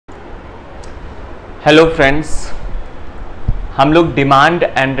Hello friends, हम लोग demand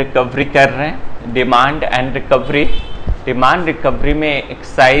and recovery कर रहे हैं। डिमांड रिकवरी में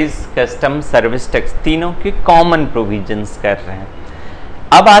एक्साइज, कस्टम, सर्विस टैक्स तीनों के कॉमन प्रोविजंस कर रहे हैं।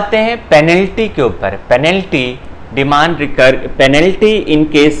 अब आते हैं पेनल्टी के ऊपर। Penalty penalty in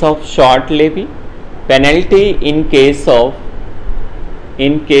case of short levy, penalty in case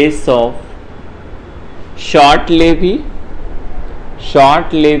of short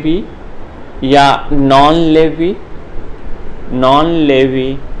levy या नॉन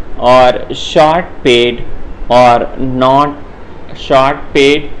लेवी और शॉर्ट पेड और नॉन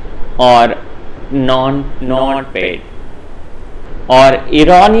पेड और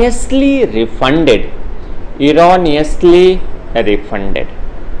इरोनियसली रिफंडेड।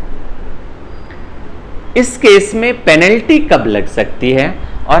 इस केस में पेनल्टी कब लग सकती है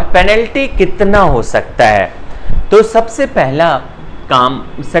और पेनल्टी कितना हो सकता है? तो सबसे पहला काम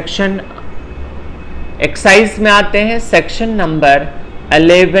सेक्शन एक्साइज में आते हैं। सेक्शन नंबर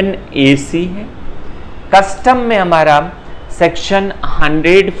 11AC है। कस्टम में हमारा सेक्शन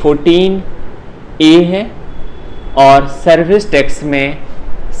 114A है और सर्विस टैक्स में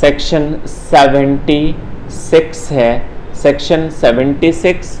सेक्शन 76 है, सेक्शन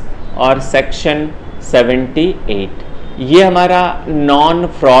 76 और सेक्शन 78। ये हमारा नॉन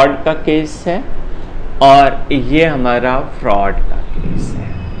फ्रॉड का केस है और ये हमारा फ्रॉड का केस है।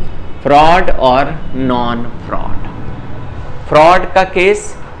 फ्रॉड और नॉन फ्रॉड, फ्रॉड का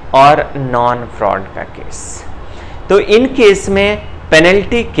केस और नॉन फ्रॉड का केस। तो इन केस में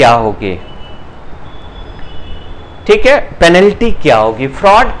पेनल्टी क्या होगी? ठीक है, पेनल्टी क्या होगी?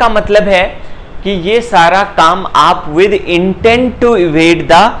 फ्रॉड का मतलब है कि ये सारा काम आप with intent to evade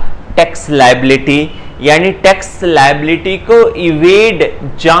the tax liability, यानी टैक्स लायबिलिटी को इवेड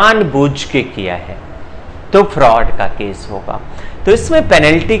जानबूझ के किया है, तो फ्रॉड का केस होगा। तो इसमें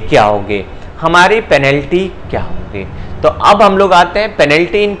पेनल्टी क्या होगी? हमारी पेनल्टी क्या होगी? तो अब हम लोग आते हैं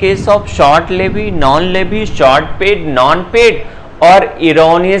penalty in case of short levy, non levy, short paid, non paid और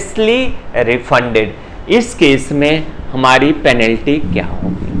इरोनियसली रिफंडेड। इस केस में हमारी पेनल्टी क्या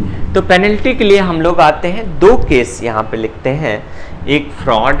होगी? तो पेनल्टी के लिए हम लोग आते हैं, दो केस यहाँ पे लिखते हैं, एक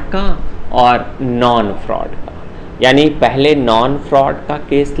फ्रॉड का और नॉन फ्रॉड का। यानी पहले नॉन फ्रॉड का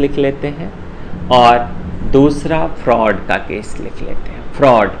केस लिख लेते हैं और दूसरा फ्रॉड का केस लिख लेते हैं।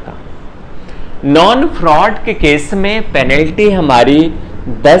 फ्रॉड का, नॉन फ्रॉड के केस में पेनल्टी हमारी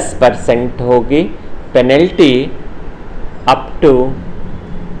 10% होगी। Penalty up to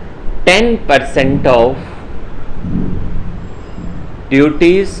 10% of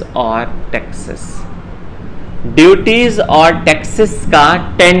duties और टैक्सेस। ड्यूटीज और टैक्सेस का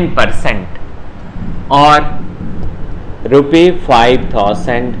 10% और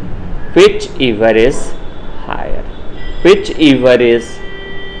 ₹5,000 which ever is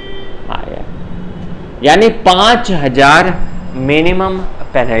higher, यानी 5,000 मिनिमम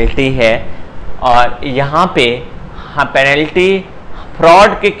पेनल्टी है। और यहाँ पे पेनल्टी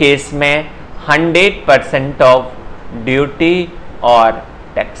फ्रॉड के केस में 100% ऑफ ड्यूटी और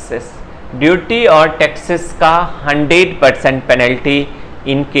टैक्सेस। ड्यूटी और टैक्सेस का 100% penalty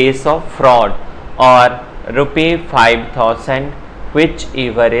in case of fraud और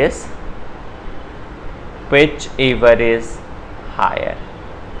 ₹5,000 which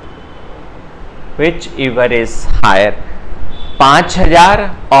ever is higher, 5,000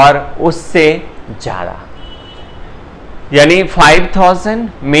 और उससे ज़्यादा, यानी 5,000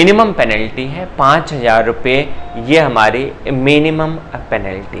 मिनिमम पेनल्टी है, 5,000 रुपये ये हमारी मिनिमम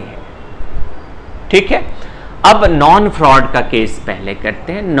पेनल्टी है। ठीक है, अब नॉन फ्रॉड का केस पहले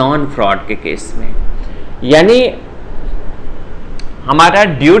करते हैं। नॉन फ्रॉड के केस में यानी हमारा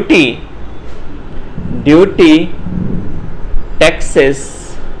ड्यूटी, टैक्सेस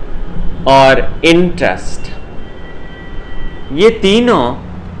और इंटरेस्ट, ये तीनों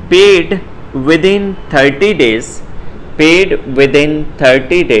paid with in 30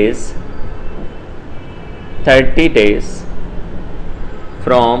 days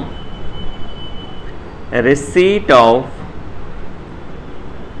from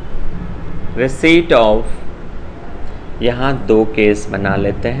receipt of यहाँ दो केस बना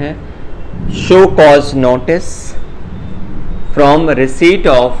लेते हैं। Show cause notice from receipt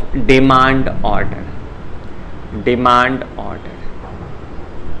of demand order,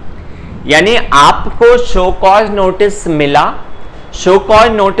 यानी आपको शो कॉज नोटिस मिला। शो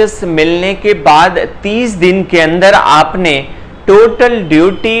कॉज नोटिस मिलने के बाद 30 दिन के अंदर आपने टोटल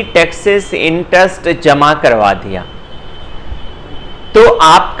ड्यूटी, टैक्सेस, इंटरेस्ट जमा करवा दिया, तो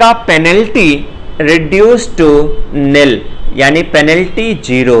आपका पेनल्टी रिड्यूस टू निल, यानी पेनल्टी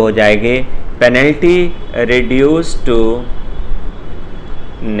 0 हो जाएगी। पेनल्टी रिड्यूस टू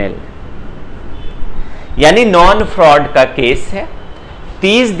निल। यानी नॉन फ्रॉड का केस है।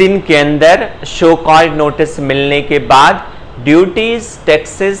 30 दिन के अंदर शो कॉज नोटिस मिलने के बाद ड्यूटीज,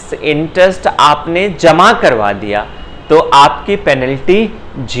 टैक्सेस, इंटरेस्ट आपने जमा करवा दिया तो आपकी पेनल्टी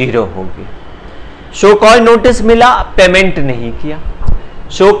 0 होगी। शो कॉज नोटिस मिला, पेमेंट नहीं किया,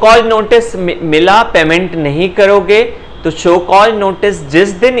 शो कॉज नोटिस मिला, पेमेंट नहीं करोगे तो शो कॉज नोटिस जिस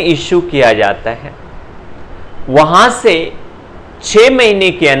दिन इश्यू किया जाता है वहां से 6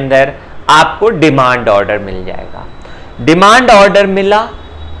 महीने के अंदर आपको डिमांड ऑर्डर मिल जाएगा। डिमांड ऑर्डर मिला,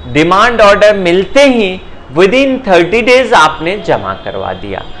 डिमांड ऑर्डर मिलते ही विद इन 30 डेज आपने जमा करवा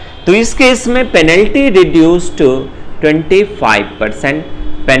दिया तो इस केस में penalty reduce to 25%,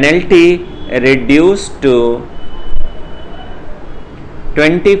 penalty reduce to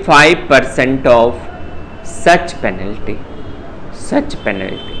 25% of such penalty,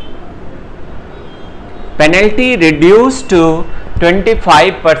 penalty reduce to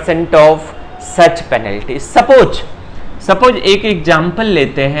 25% of such penalty. Suppose एक एग्जांपल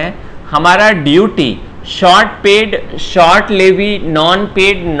लेते हैं, हमारा duty short paid, short levy, non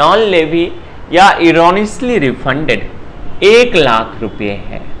paid, non levy या इरोनियसली रिफंडेड 1 लाख रुपए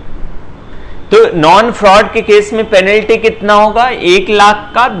है तो नॉन फ्रॉड के केस में पेनल्टी कितना होगा? 1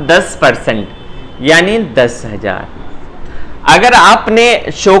 लाख का 10% यानी 10,000। अगर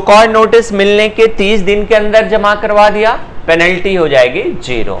आपने शो कॉज नोटिस मिलने के 30 दिन के अंदर जमा करवा दिया पेनल्टी हो जाएगी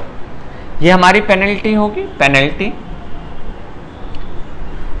 0। ये हमारी पेनल्टी होगी, पेनल्टी।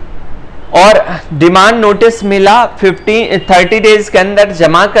 और डिमांड नोटिस मिला, 30 डेज के अंदर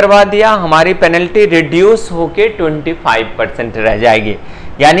जमा करवा दिया, हमारी पेनल्टी रिड्यूस होके 25% रह जाएगी,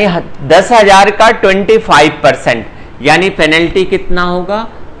 यानी 10,000 का 25% यानी पेनल्टी कितना होगा?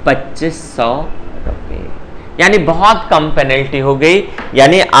 2500 रुपये, यानी बहुत कम पेनल्टी हो गई।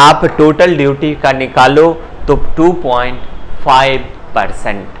 यानी आप टोटल ड्यूटी का निकालो तो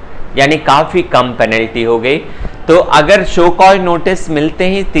 2.5%, यानी काफी कम पेनल्टी हो गई। तो अगर शो कॉज नोटिस मिलते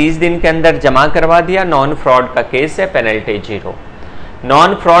ही 30 दिन के अंदर जमा करवा दिया, नॉन फ्रॉड का केस है, पेनल्टी 0।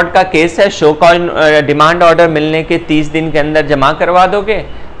 नॉन फ्रॉड का केस है, शो कॉज डिमांड ऑर्डर मिलने के 30 दिन के अंदर जमा करवा दोगे,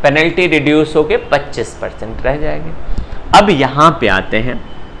 पेनल्टी रिड्यूस होके 25% रह जाएगी। अब यहां पे आते हैं,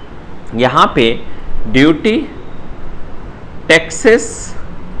 यहां पे ड्यूटी, टैक्सेस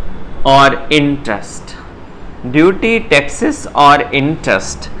और इंटरेस्ट, ड्यूटी, टैक्सेस और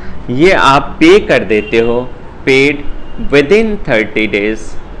इंटरेस्ट ये आप पे कर देते हो, paid with in 30 days,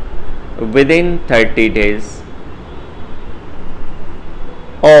 within 30 days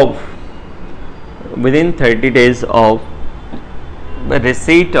of within 30 days of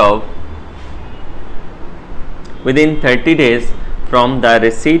receipt of within 30 days from the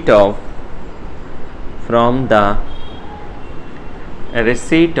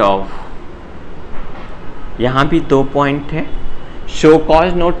receipt of यहाँ भी 2 पॉइंट है, शो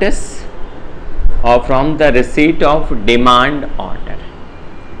कॉज नोटिस और from the receipt of demand order,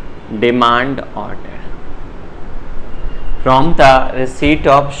 from the receipt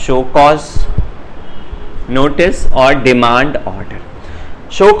of show cause notice और demand order.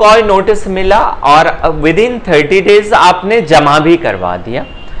 Show cause notice मिला और with in 30 days आपने जमा भी करवा दिया,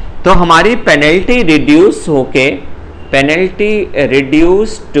 तो हमारी पेनल्टी रिड्यूस होके penalty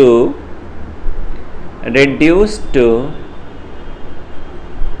reduce to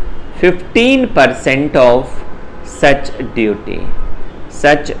 15% of such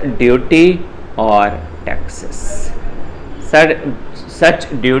duty और टैक्सेस, सच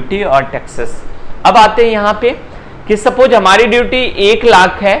ड्यूटी और टैक्सेस। अब आते हैं यहाँ पे कि सपोज हमारी ड्यूटी 1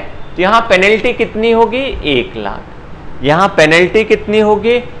 लाख है तो यहाँ पेनल्टी कितनी होगी? 1 लाख। यहाँ पेनल्टी कितनी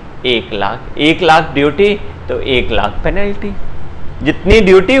होगी? 1 लाख। 1 लाख ड्यूटी तो 1 लाख पेनल्टी, जितनी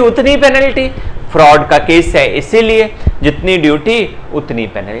ड्यूटी उतनी पेनल्टी। फ्रॉड का केस है इसीलिए जितनी ड्यूटी उतनी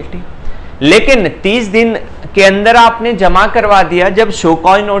पेनल्टी। लेकिन 30 दिन के अंदर आपने जमा करवा दिया, जब शो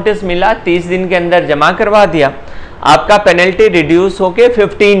कॉज नोटिस मिला 30 दिन के अंदर जमा करवा दिया, आपका पेनल्टी रिड्यूस होके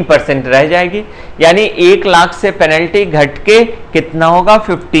 15% रह जाएगी, यानी 1 लाख से पेनल्टी घट के कितना होगा?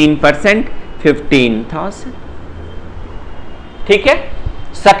 15%, 15,000। ठीक है।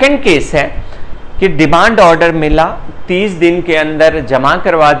 सेकंड केस है कि डिमांड ऑर्डर मिला, 30 दिन के अंदर जमा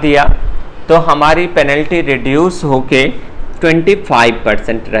करवा दिया, तो हमारी पेनल्टी रिड्यूस होके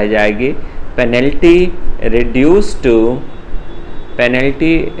 25% रह जाएगी, penalty reduce to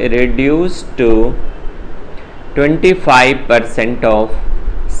 25% of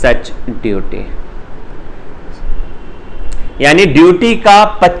such duty, यानी ड्यूटी का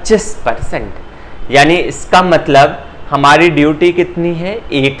 25%। यानी इसका मतलब हमारी ड्यूटी कितनी है?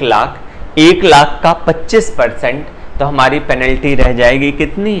 1 लाख। 1 लाख का 25% तो हमारी पेनल्टी रह जाएगी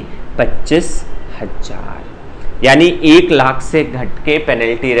कितनी? 25,000। यानी 1 लाख से घट के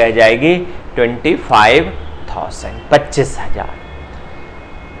पेनल्टी रह जाएगी 25,000, 25,000।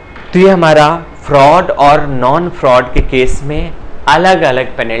 तो ये हमारा फ्रॉड और नॉन फ्रॉड के केस में अलग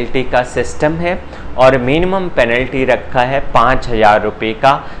अलग पेनल्टी का सिस्टम है और मिनिमम पेनल्टी रखा है 5,000 रुपये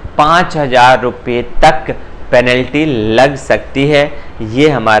का। 5,000 रुपये तक पेनल्टी लग सकती है। ये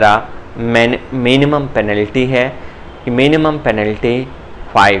हमारा मिनिमम पेनल्टी है। Minimum penalty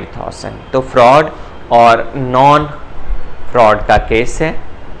 5,000। तो फ्रॉड और नॉन फ्रॉड का केस है।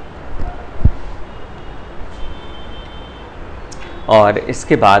 और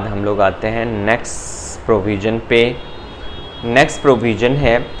इसके बाद हम लोग आते हैं नेक्स्ट प्रोविजन पे। नेक्स्ट प्रोविजन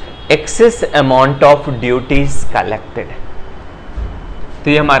है excess amount of duties collected.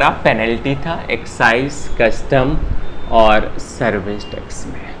 तो ये हमारा पेनल्टी था एक्साइज, कस्टम और सर्विस टैक्स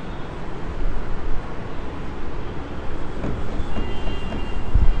में।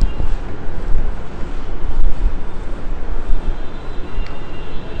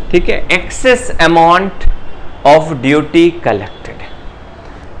 ठीक है, excess amount of duty collected,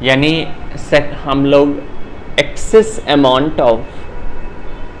 यानी हम लोग एक्सेस अमाउंट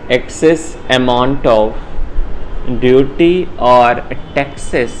ऑफ ड्यूटी और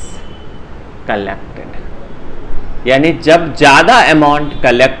टैक्सेस कलेक्टेड, यानी जब ज़्यादा अमाउंट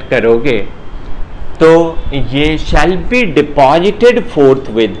कलेक्ट करोगे तो ये shall be deposited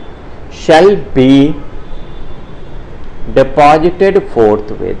फोर्थविद, shall be deposited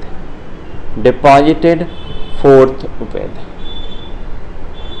फोर्थविद, deposited फोर्थविद,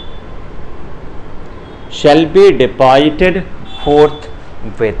 shall be deposited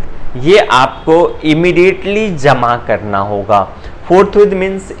फोर्थविद। ये आपको इमीडिएटली जमा करना होगा। फोर्थविद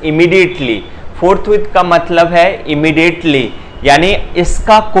मीन्स इमीडिएटली। फोर्थविद का मतलब है इमीडिएटली, यानी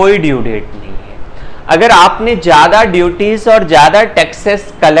इसका कोई ड्यू डेट नहीं है। अगर आपने ज़्यादा ड्यूटीज और ज़्यादा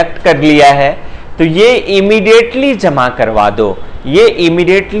टैक्सेस कलेक्ट कर लिया है तो ये इमीडिएटली जमा करवा दो। ये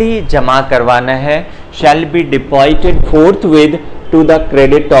इमीडिएटली जमा करवाना है। Shall be deposited फोर्थविद to the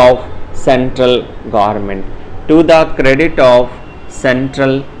credit of central government, to the credit of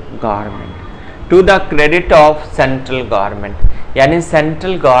central government, to the credit of central government, यानी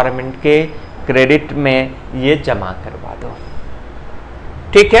सेंट्रल गवर्नमेंट के क्रेडिट में ये जमा करवा दो।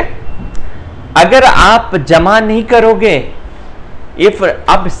 ठीक है, अगर आप जमा नहीं करोगे, इफ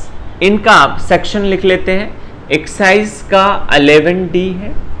अब इनका आप सेक्शन लिख लेते हैं। एक्साइज का 11D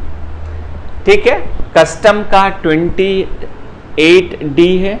है, ठीक है, कस्टम का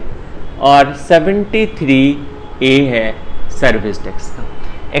 28D है और 73A है सर्विस टैक्स का।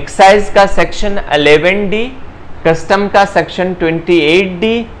 एक्साइज का सेक्शन 11D, कस्टम का सेक्शन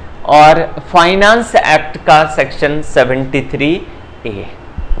 28D और फाइनेंस एक्ट का सेक्शन 73A।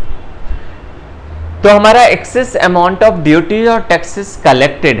 तो हमारा एक्सेस अमाउंट ऑफ ड्यूटी और taxes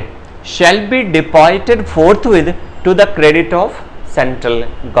collected shall be deposited फोर्थविद to the credit of central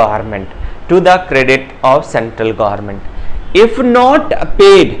government, to the credit of central government. If not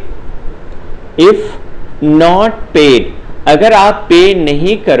paid, if not paid, अगर आप पे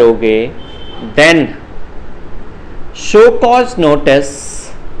नहीं करोगे then show cause notice,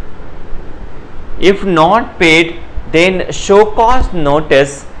 if not paid then show cause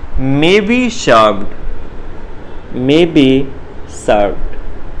notice may be served, may be served,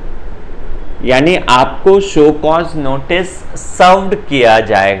 यानी आपको show cause notice served किया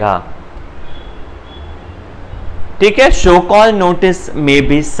जाएगा। ठीक है, show cause notice may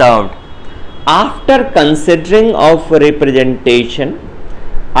be served after considering of representation,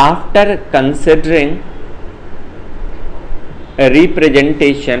 after considering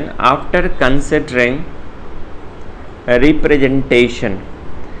representation, after considering representation,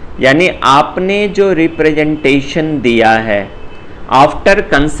 यानी आपने जो representation दिया है, आफ्टर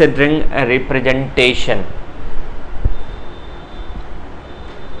कंसिडरिंग रिप्रेजेंटेशन,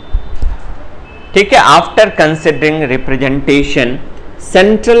 ठीक है, after considering representation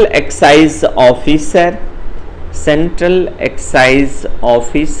central excise officer, central excise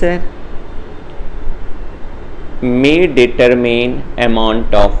officer may determine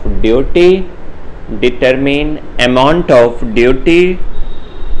amount of duty, determine amount of duty,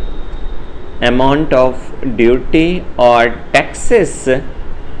 amount of duty or taxes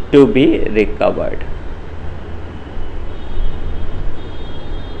to be recovered.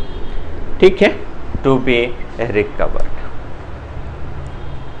 ठीक है, to be recovered.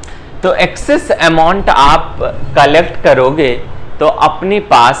 तो excess amount आप collect करोगे तो अपने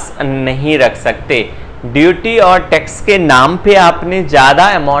पास नहीं रख सकते। ड्यूटी और टैक्स के नाम पे आपने ज़्यादा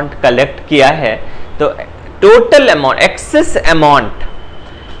अमाउंट कलेक्ट किया है तो टोटल अमाउंट,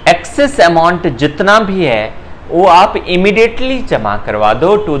 एक्सेस अमाउंट जितना भी है वो आप इमीडिएटली जमा करवा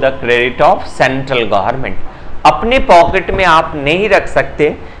दो to the credit of central government. अपने पॉकेट में आप नहीं रख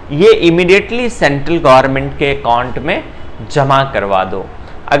सकते, ये इमीडिएटली सेंट्रल गवर्नमेंट के अकाउंट में जमा करवा दो।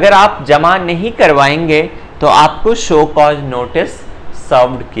 अगर आप जमा नहीं करवाएंगे तो आपको शो कॉज नोटिस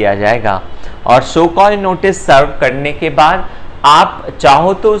सर्व्ड किया जाएगा, और शो कॉज नोटिस सर्व करने के बाद आप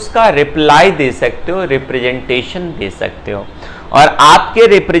चाहो तो उसका रिप्लाई दे सकते हो, रिप्रेजेंटेशन दे सकते हो, और आपके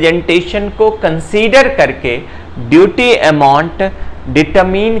रिप्रेजेंटेशन को कंसीडर करके ड्यूटी अमाउंट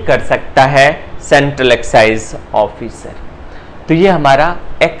डिटरमिन कर सकता है सेंट्रल एक्साइज ऑफिसर। तो ये हमारा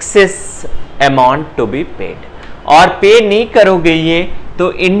excess amount to be paid, और पे नहीं करोगे ये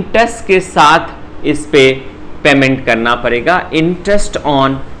तो इंटरेस्ट के साथ इस पे पेमेंट करना पड़ेगा। Interest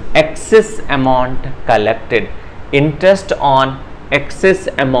on excess amount collected, interest on excess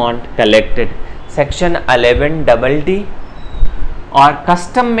amount collected, section 11DD। और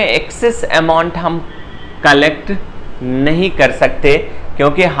कस्टम में एक्सेस अमाउंट हम कलेक्ट नहीं कर सकते,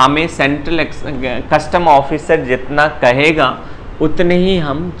 क्योंकि हमें सेंट्रल कस्टम ऑफिसर जितना कहेगा उतने ही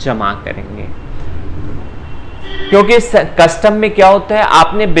हम जमा करेंगे। क्योंकि कस्टम में क्या होता है,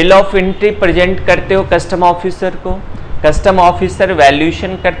 आपने बिल ऑफ एंट्री प्रेजेंट करते हो कस्टम ऑफिसर को, कस्टम ऑफिसर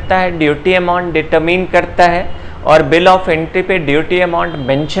वैल्यूएशन करता है, ड्यूटी अमाउंट डिटरमिन करता है, और बिल ऑफ एंट्री पे ड्यूटी अमाउंट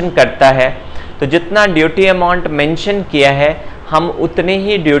मेंशन करता है। तो जितना ड्यूटी अमाउंट मेंशन किया है हम उतने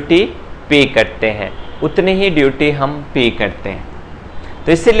ही ड्यूटी पे करते हैं, उतने ही ड्यूटी हम पे करते हैं।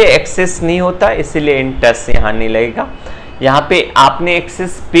 तो इसीलिए एक्सेस नहीं होता, इसीलिए इंटरेस्ट यहाँ नहीं लगेगा। यहाँ पे आपने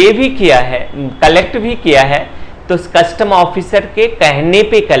एक्सेस पे भी किया है, कलेक्ट भी किया है, तो कस्टम ऑफिसर के कहने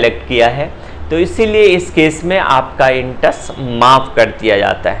पे कलेक्ट किया है, तो इसीलिए इस केस में आपका इंटरेस्ट माफ कर दिया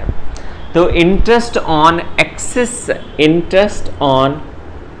जाता है। तो interest on access, interest on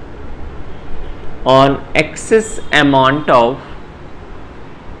excess amount of,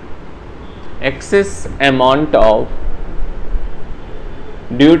 excess amount of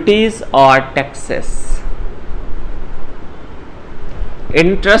duties or taxes,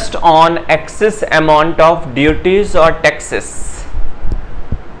 interest on excess amount of duties or taxes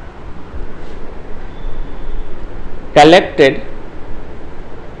collected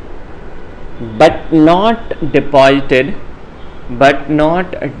but not deposited,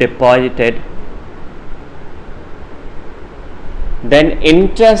 then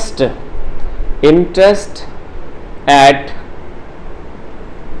interest at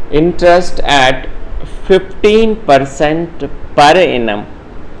 15% per annum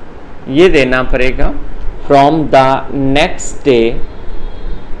ये देना पड़ेगा from the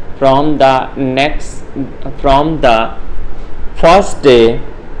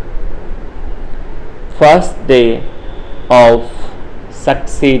first day of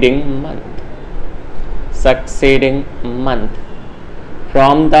succeeding month,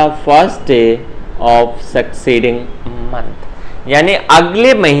 from the first day of succeeding month, यानी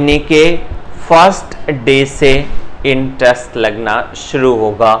अगले महीने के first day से interest लगना शुरू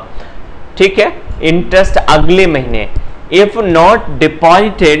होगा। ठीक है, इंटरेस्ट अगले महीने। इफ नॉट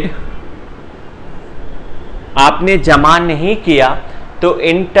डिपॉजिटेड, आपने जमा नहीं किया तो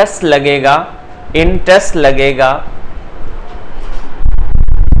इंटरेस्ट लगेगा